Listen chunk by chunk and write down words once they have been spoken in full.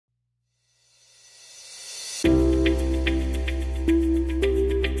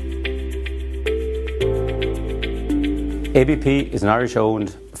ABP is an Irish-owned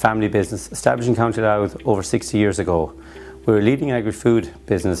family business established in County Louth over 60 years ago. We're a leading agri-food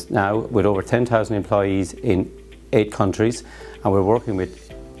business now with over 10,000 employees in 8 countries, and we're working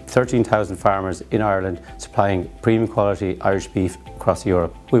with 13,000 farmers in Ireland supplying premium quality Irish beef across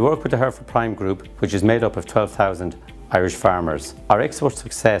Europe. We work with the Kerry Group, which is made up of 12,000 Irish farmers. Our export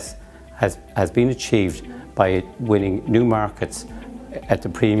success has been achieved by winning new markets at the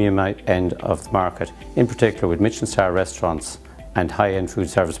premium end of the market, in particular with Michelin star restaurants and high-end food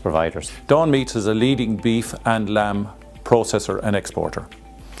service providers. Dawn Meats is a leading beef and lamb processor and exporter.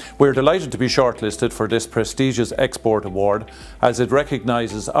 We're delighted to be shortlisted for this prestigious export award as it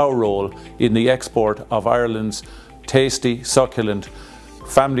recognises our role in the export of Ireland's tasty, succulent,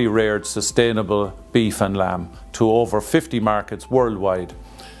 family-reared, sustainable beef and lamb to over 50 markets worldwide,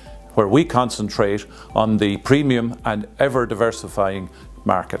 where we concentrate on the premium and ever-diversifying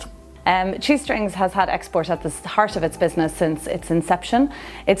market. Cheese Strings has had export at the heart of its business since its inception.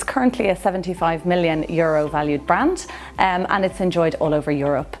 It's currently a €75 million valued brand, and it's enjoyed all over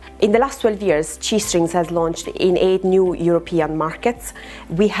Europe. In the last 12 years, Cheese Strings has launched in 8 new European markets.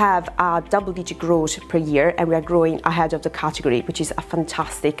 We have a double-digit growth per year, and we are growing ahead of the category, which is a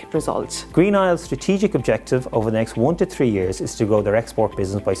fantastic result. Green Isle's strategic objective over the next 1 to 3 years is to grow their export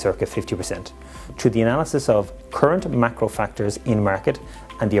business by circa 50%, through the analysis of current macro factors in market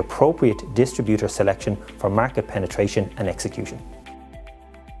and the appropriate distributor selection for market penetration and execution.